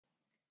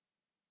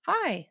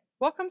Hi,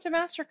 welcome to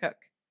MasterCook.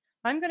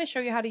 I'm going to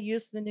show you how to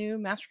use the new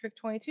MasterCook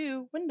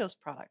 22 Windows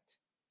product.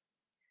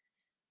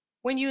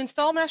 When you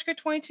install MasterCook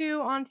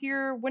 22 onto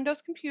your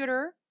Windows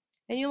computer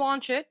and you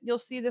launch it, you'll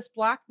see this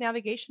black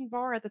navigation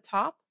bar at the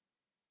top,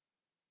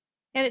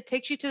 and it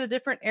takes you to the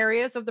different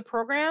areas of the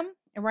program.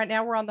 And right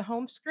now we're on the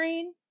home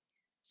screen,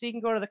 so you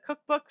can go to the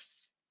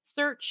cookbooks,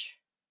 search,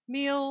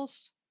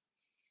 meals,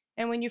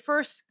 and when you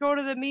first go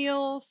to the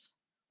meals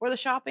or the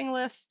shopping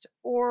list,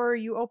 or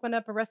you open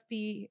up a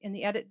recipe in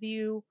the edit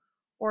view,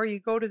 or you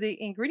go to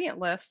the ingredient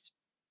list,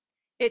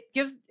 it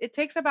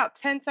takes about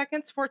 10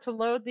 seconds for it to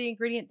load the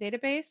ingredient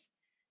database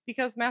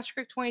because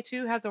MasterCook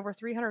 22 has over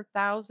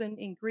 300,000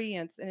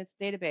 ingredients in its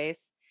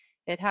database.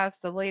 It has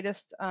the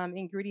latest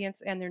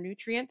ingredients and their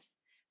nutrients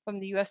from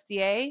the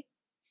USDA,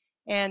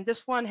 and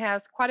this one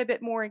has quite a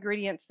bit more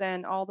ingredients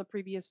than all the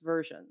previous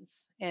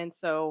versions. And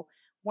so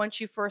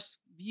once you first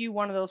view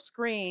one of those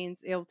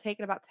screens, it'll take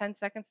it about 10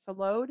 seconds to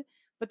load.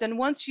 But then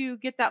once you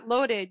get that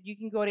loaded, you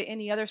can go to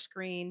any other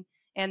screen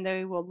and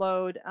they will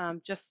load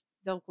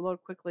they'll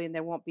load quickly and they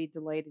won't be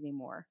delayed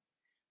anymore.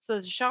 So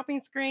there's a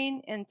shopping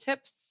screen and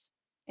tips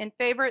and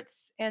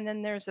favorites, and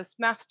then there's this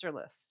master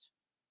list.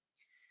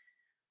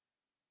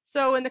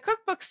 So in the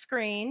cookbook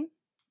screen,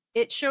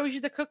 it shows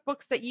you the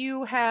cookbooks that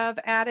you have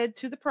added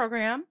to the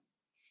program,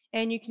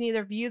 and you can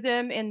either view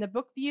them in the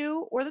book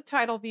view or the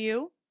title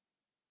view.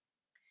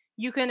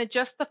 You can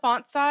adjust the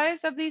font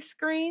size of these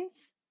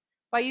screens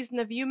by using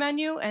the view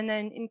menu and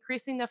then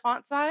increasing the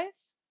font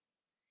size.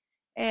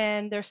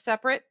 And they're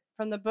separate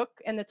from the book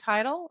and the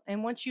title.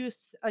 And once you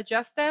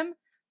adjust them,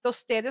 they'll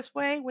stay this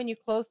way when you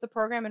close the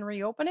program and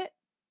reopen it.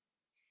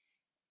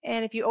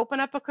 And if you open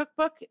up a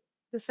cookbook,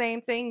 the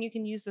same thing, you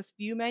can use this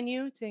view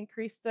menu to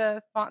increase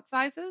the font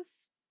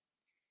sizes.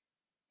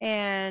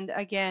 And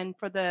again,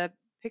 for the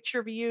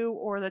picture view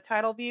or the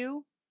title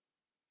view,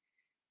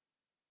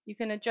 you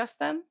can adjust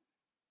them.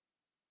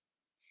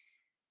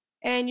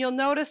 And you'll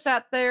notice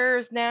that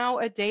there's now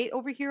a date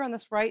over here on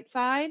this right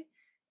side,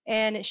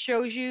 and it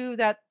shows you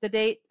that the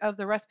date of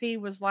the recipe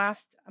was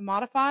last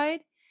modified,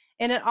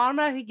 and it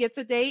automatically gets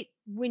a date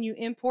when you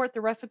import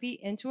the recipe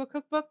into a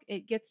cookbook.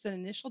 It gets an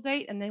initial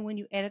date, and then when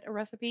you edit a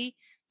recipe,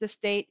 this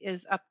date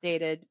is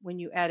updated when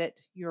you edit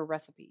your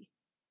recipe.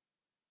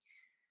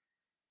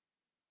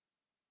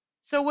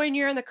 So when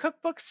you're in the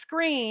cookbook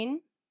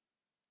screen,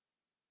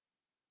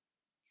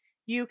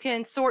 you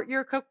can sort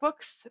your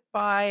cookbooks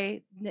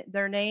by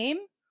their name,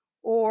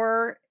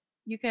 or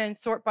you can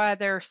sort by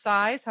their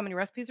size, how many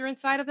recipes are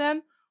inside of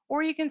them,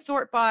 or you can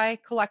sort by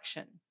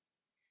collection.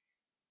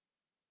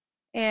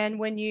 And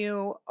when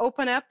you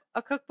open up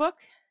a cookbook,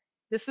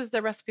 this is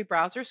the recipe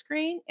browser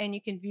screen, and you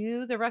can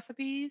view the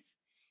recipes,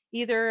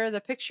 either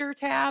the picture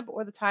tab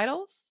or the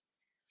titles.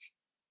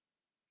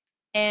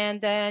 And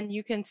then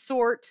you can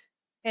sort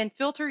and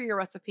filter your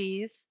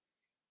recipes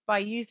by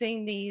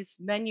using these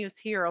menus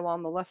here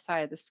along the left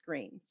side of the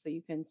screen. So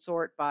you can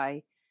sort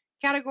by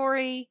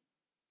category,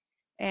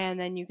 and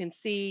then you can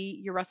see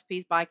your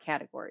recipes by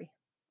category,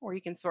 or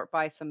you can sort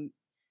by some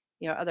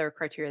other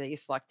criteria that you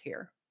select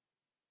here.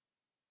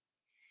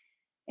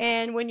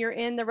 And when you're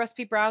in the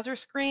recipe browser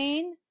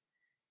screen,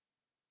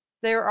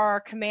 there are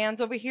commands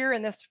over here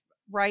in this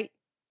right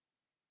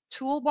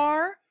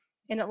toolbar,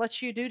 and it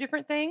lets you do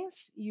different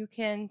things. You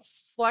can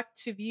select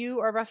to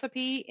view a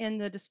recipe in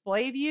the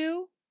display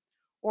view,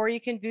 or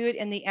you can view it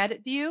in the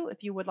edit view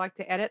if you would like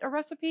to edit a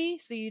recipe.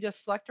 So you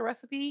just select a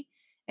recipe,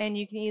 and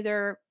you can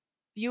either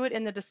view it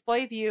in the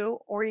display view,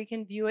 or you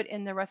can view it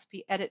in the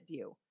recipe edit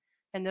view.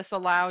 And this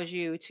allows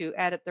you to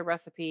edit the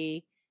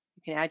recipe.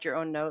 You can add your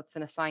own notes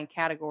and assign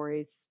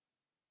categories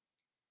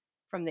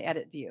from the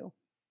edit view.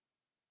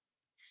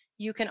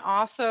 You can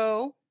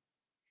also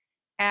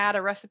add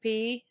a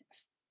recipe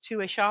to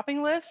a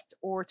shopping list,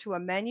 or to a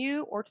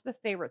menu, or to the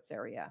favorites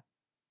area.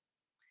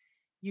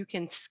 You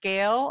can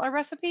scale a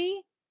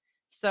recipe.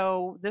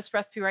 So this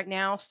recipe right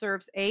now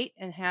serves 8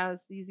 and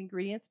has these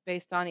ingredients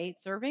based on 8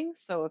 servings.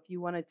 So if you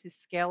wanted to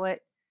scale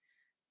it,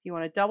 if you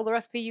want to double the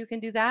recipe, you can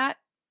do that,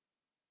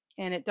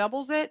 and it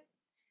doubles it.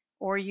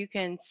 Or you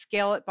can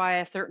scale it by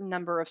a certain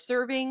number of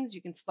servings.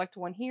 You can select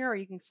one here, or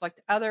you can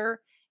select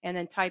other, and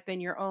then type in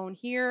your own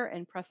here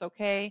and press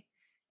OK,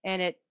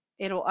 and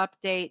it'll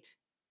update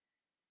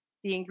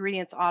the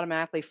ingredients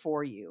automatically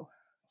for you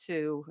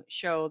to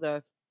show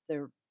the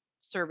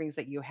servings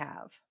that you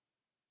have.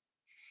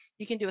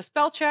 You can do a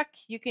spell check.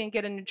 You can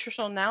get a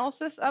nutritional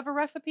analysis of a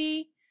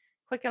recipe.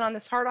 Clicking on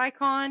this heart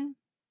icon,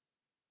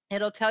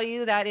 it'll tell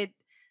you that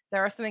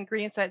there are some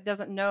ingredients that it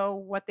doesn't know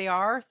what they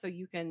are, so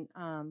you can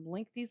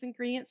link these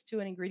ingredients to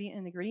an ingredient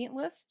in the ingredient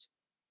list.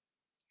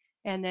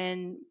 And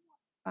then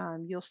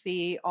you'll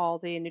see all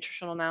the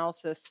nutritional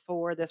analysis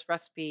for this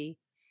recipe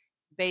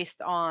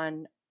based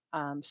on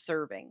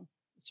serving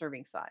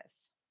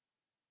size.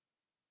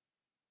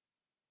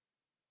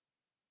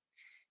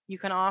 You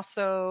can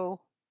also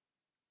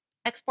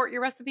export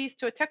your recipes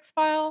to a text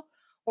file,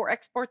 or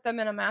export them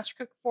in a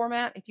MasterCook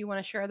format if you want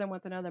to share them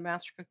with another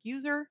MasterCook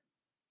user.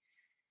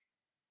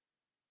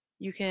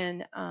 You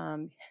can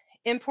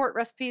import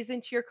recipes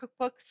into your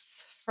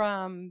cookbooks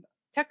from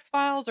text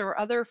files or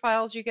other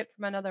files you get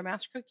from another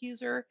MasterCook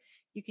user.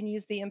 You can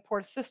use the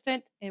import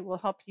assistant. It will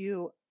help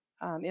you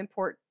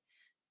import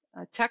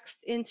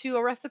text into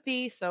a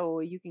recipe, so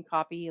you can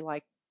copy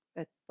like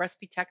a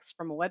recipe text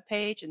from a web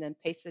page and then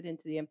paste it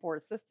into the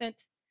import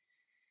assistant.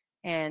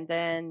 And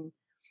then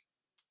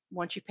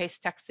once you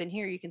paste text in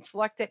here, you can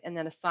select it and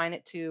then assign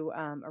it to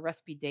a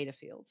recipe data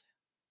field.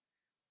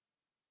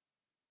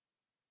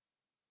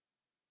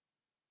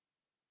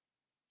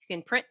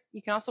 You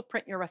can also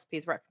print your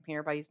recipes right from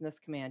here by using this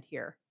command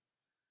here.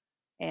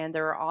 And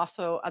there are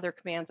also other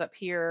commands up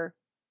here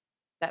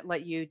that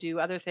let you do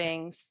other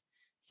things,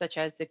 such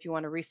as if you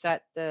want to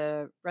reset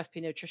the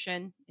recipe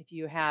nutrition, if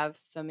you have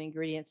some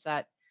ingredients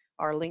that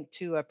are linked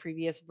to a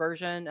previous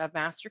version of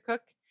MasterCook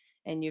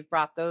and you've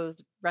brought those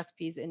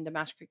recipes into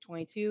MasterCook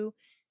 22,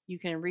 you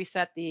can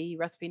reset the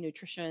recipe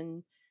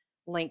nutrition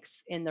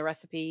links in the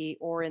recipe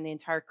or in the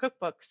entire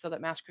cookbook so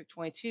that MasterCook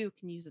 22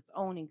 can use its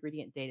own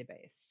ingredient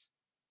database.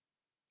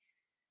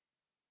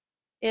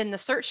 In the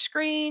search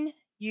screen,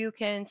 you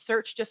can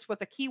search just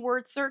with a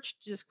keyword search,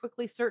 just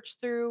quickly search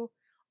through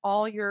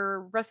all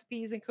your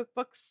recipes and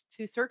cookbooks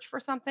to search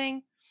for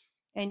something.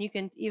 And you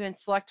can even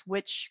select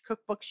which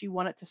cookbooks you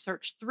want it to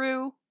search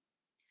through.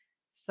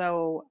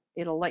 So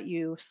it'll let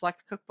you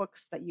select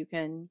cookbooks that you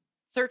can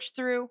search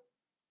through.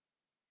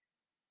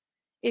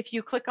 If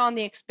you click on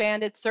the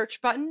expanded search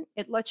button,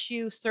 it lets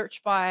you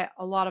search by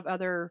a lot of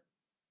other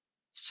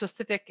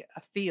specific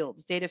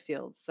fields, data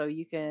fields. So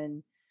you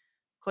can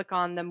click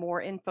on the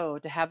more info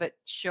to have it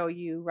show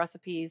you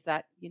recipes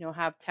that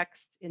have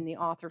text in the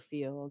author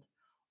field,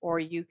 or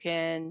you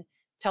can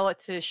tell it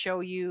to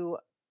show you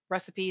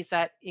recipes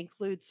that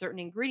include certain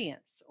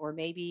ingredients, or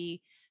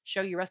maybe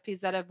show you recipes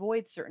that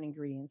avoid certain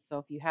ingredients. So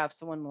if you have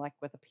someone like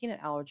with a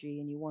peanut allergy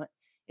and you want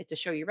it to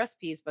show you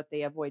recipes but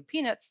they avoid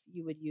peanuts,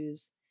 you would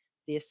use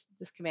this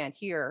command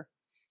here,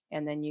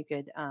 and then you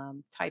could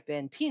type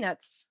in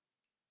peanuts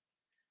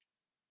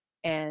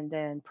and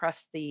then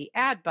press the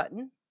add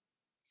button,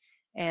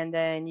 and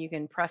then you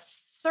can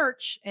press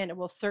search and it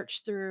will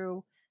search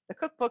through the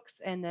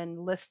cookbooks and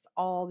then list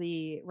all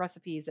the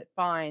recipes it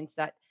finds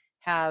that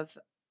have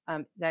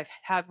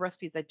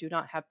recipes that do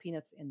not have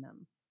peanuts in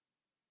them.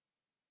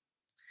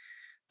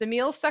 The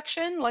meals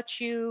section lets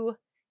you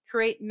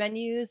create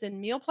menus and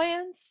meal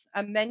plans.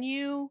 A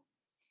menu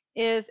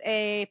is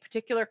a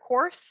particular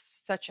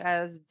course, such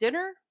as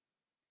dinner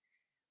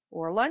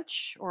or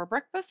lunch or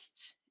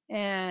breakfast,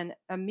 and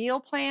a meal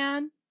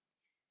plan,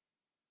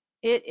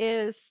 it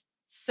is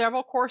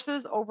several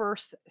courses over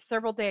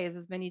several days,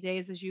 as many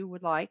days as you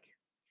would like.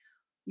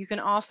 You can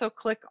also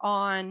click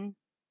on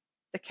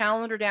the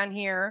calendar down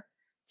here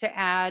to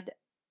add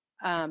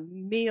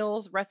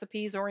meals,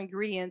 recipes, or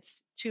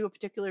ingredients to a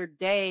particular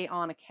day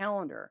on a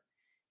calendar.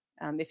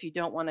 If you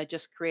don't want to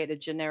just create a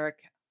generic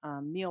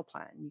meal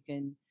plan, you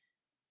can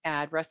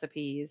add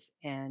recipes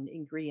and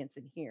ingredients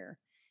in here.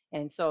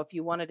 And so if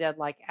you wanted to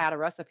like add a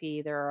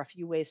recipe, there are a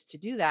few ways to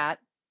do that.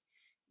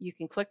 You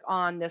can click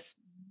on this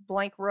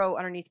blank row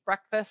underneath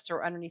breakfast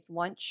or underneath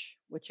lunch,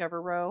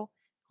 whichever row.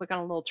 Click on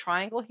a little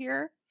triangle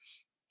here.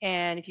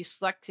 And if you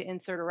select to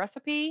insert a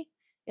recipe,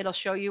 it'll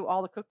show you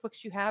all the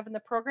cookbooks you have in the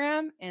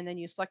program. And then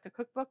you select a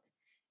cookbook,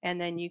 and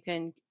then you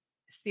can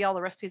see all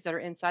the recipes that are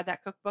inside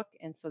that cookbook.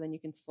 And so then you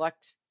can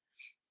select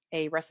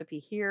a recipe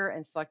here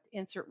and select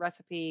insert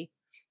recipe,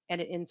 and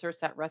it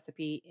inserts that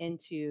recipe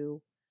into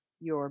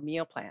your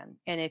meal plan.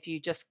 And if you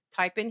just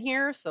type in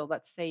here, so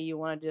let's say you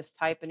want to just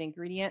type an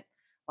ingredient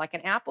like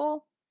an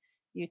apple,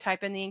 you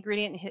type in the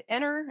ingredient and hit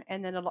enter,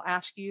 and then it'll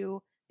ask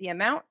you the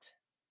amount.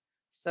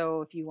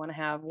 So if you want to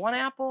have 1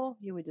 apple,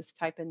 you would just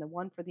type in the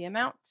 1 for the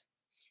amount,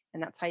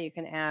 and that's how you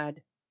can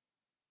add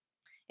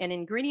an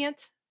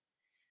ingredient.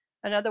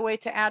 Another way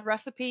to add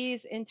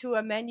recipes into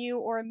a menu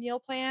or a meal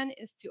plan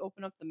is to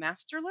open up the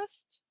master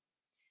list.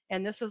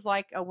 And this is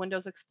like a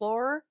Windows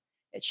Explorer.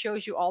 It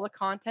shows you all the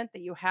content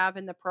that you have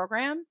in the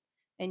program,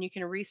 and you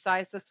can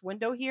resize this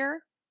window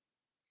here,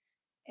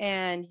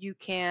 and you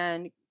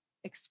can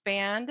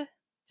expand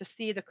to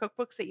see the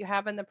cookbooks that you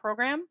have in the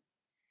program.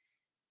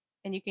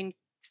 And you can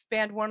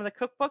expand one of the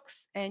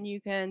cookbooks and you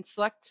can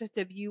select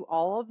to view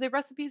all of the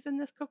recipes in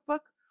this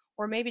cookbook,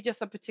 or maybe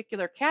just a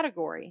particular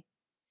category.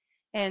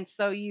 And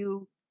so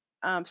you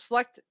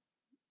select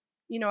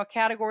a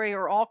category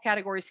or all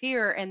categories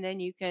here, and then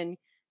you can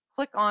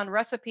click on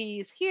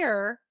recipes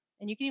here,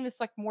 and you can even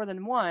select more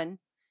than one.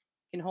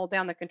 You can hold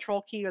down the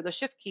control key or the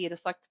shift key to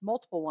select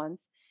multiple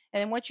ones.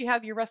 And then once you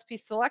have your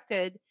recipes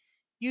selected,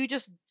 you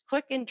just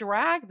click and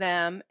drag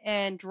them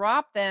and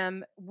drop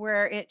them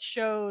where it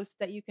shows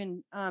that you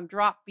can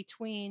drop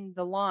between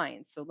the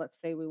lines. So let's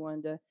say we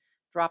wanted to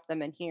drop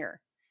them in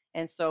here.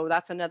 And so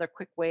that's another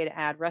quick way to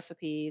add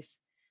recipes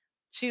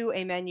to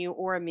a menu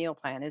or a meal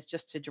plan, is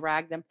just to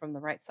drag them from the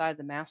right side of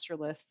the master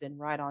list and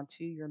right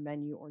onto your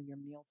menu or your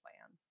meal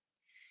plan.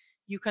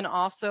 You can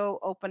also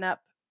open up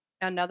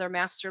another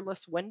master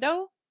list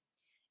window,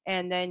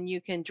 and then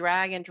you can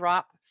drag and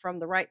drop from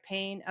the right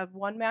pane of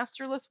one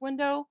master list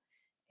window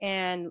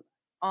and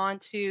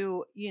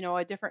onto,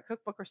 a different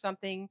cookbook or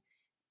something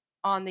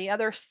on the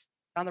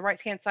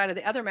right hand side of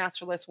the other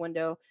master list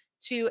window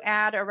to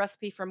add a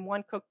recipe from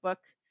one cookbook,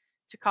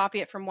 to copy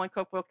it from one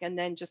cookbook and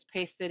then just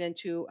paste it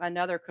into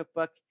another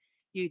cookbook.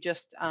 You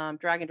just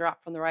drag and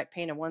drop from the right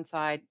pane of one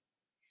side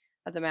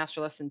of the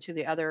master list into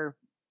the other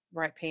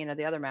right pane of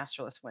the other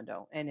master list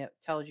window, and it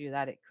tells you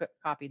that it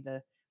copied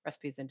the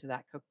recipes into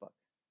that cookbook.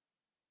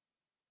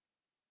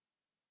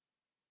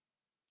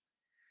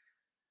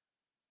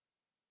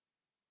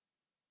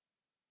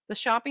 The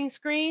shopping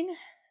screen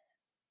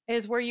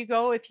is where you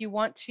go if you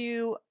want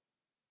to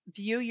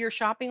view your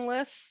shopping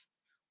lists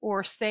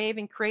or save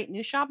and create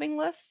new shopping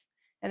lists.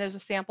 And there's a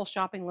sample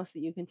shopping list that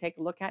you can take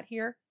a look at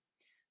here.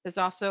 There's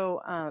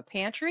also a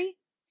pantry,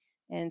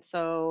 and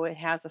so it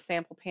has a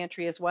sample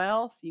pantry as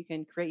well, so you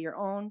can create your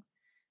own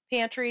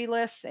pantry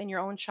lists and your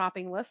own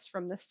shopping lists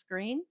from this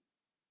screen.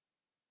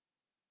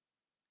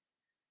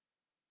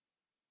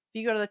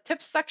 If you go to the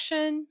tips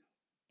section,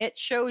 it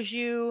shows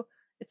you,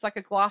 it's like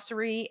a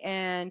glossary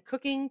and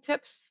cooking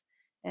tips.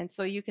 And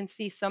so you can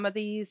see some of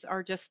these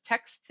are just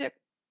text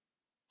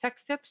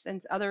tips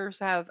and others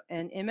have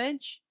an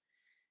image.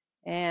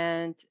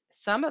 And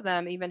some of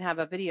them even have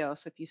a video.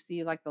 So if you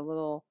see like the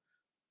little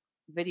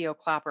video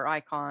clapper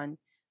icon,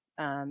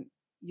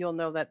 you'll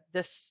know that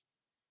this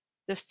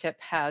tip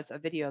has a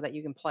video that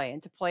you can play.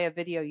 And to play a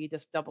video, you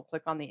just double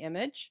click on the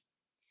image,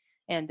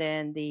 and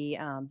then the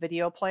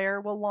video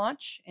player will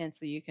launch. And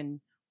so you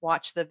can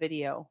watch the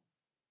video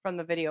from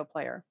the video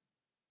player.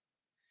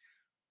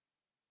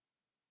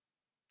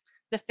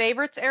 The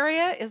favorites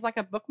area is like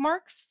a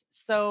bookmarks.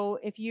 So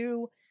if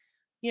you're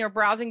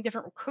browsing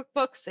different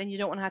cookbooks and you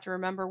don't want to have to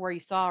remember where you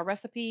saw a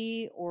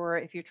recipe, or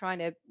if you're trying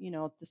to,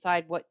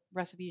 decide what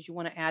recipes you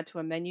want to add to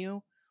a menu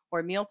or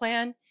a meal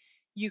plan,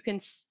 you can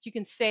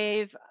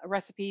save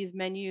recipes,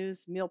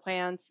 menus, meal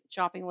plans,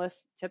 shopping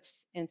lists,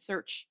 tips, and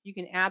search. You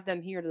can add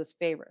them here to those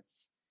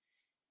favorites.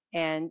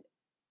 And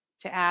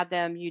to add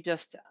them, you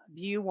just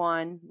view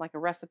one, like a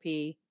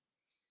recipe.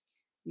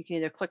 You can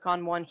either click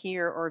on one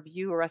here or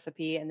view a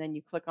recipe, and then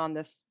you click on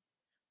this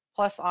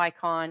plus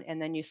icon,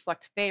 and then you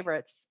select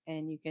favorites,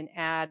 and you can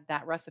add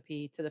that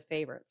recipe to the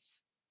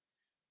favorites.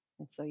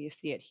 And so you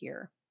see it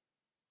here.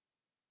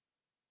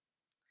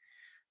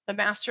 The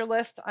master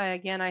list,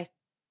 I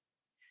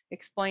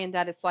explained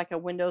that it's like a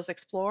Windows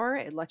Explorer.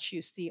 It lets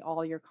you see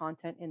all your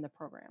content in the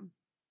program.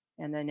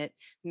 And then it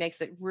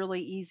makes it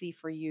really easy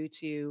for you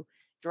to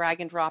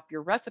drag and drop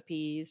your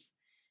recipes,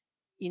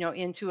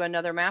 into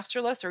another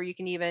master list, or you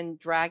can even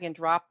drag and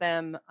drop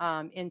them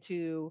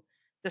into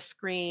the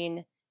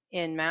screen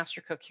in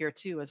MasterCook here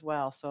too as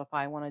well. So if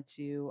I wanted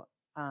to,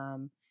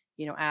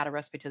 add a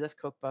recipe to this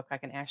cookbook, I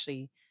can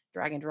actually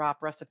drag and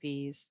drop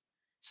recipes,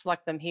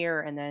 select them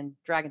here, and then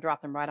drag and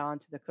drop them right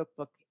onto the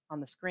cookbook on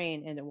the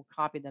screen, and it will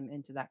copy them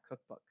into that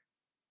cookbook.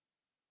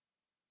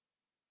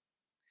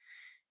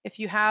 If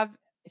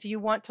you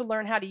want to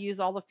learn how to use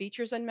all the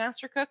features in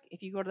MasterCook,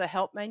 if you go to the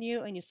Help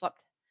menu and you select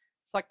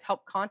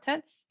Help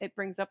Contents, it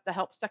brings up the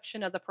Help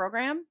section of the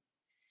program,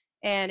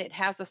 and it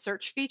has a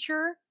search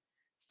feature.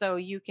 So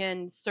you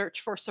can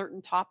search for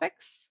certain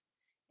topics,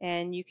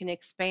 and you can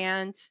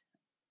expand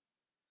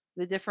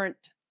the different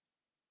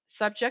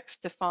subjects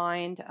to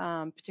find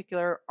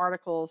particular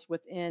articles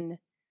within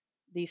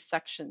these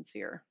sections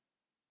here.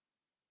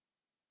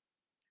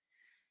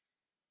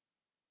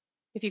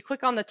 If you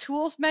click on the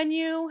Tools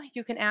menu,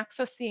 you can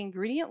access the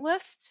ingredient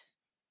list.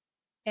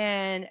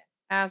 And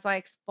as I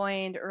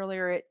explained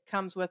earlier, it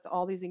comes with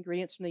all these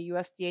ingredients from the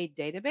USDA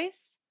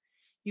database.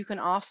 You can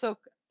also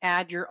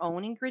add your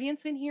own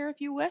ingredients in here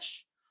if you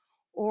wish.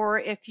 Or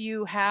if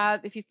you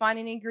find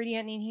an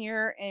ingredient in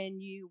here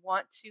and you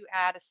want to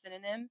add a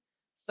synonym,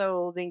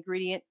 so the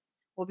ingredient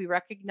will be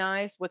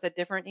recognized with a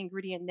different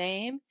ingredient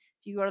name,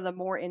 if you go to the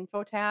More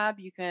Info tab,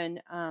 you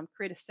can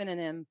create a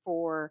synonym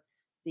for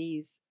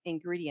these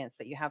ingredients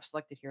that you have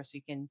selected here, so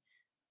you can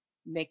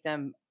make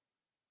them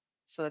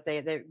so that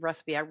the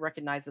recipe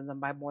recognizes them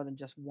by more than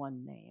just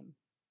one name.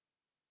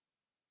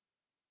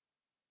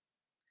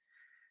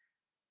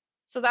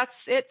 So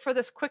that's it for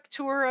this quick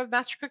tour of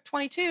MasterCook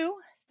 22.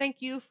 Thank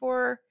you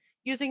for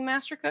using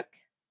MasterCook.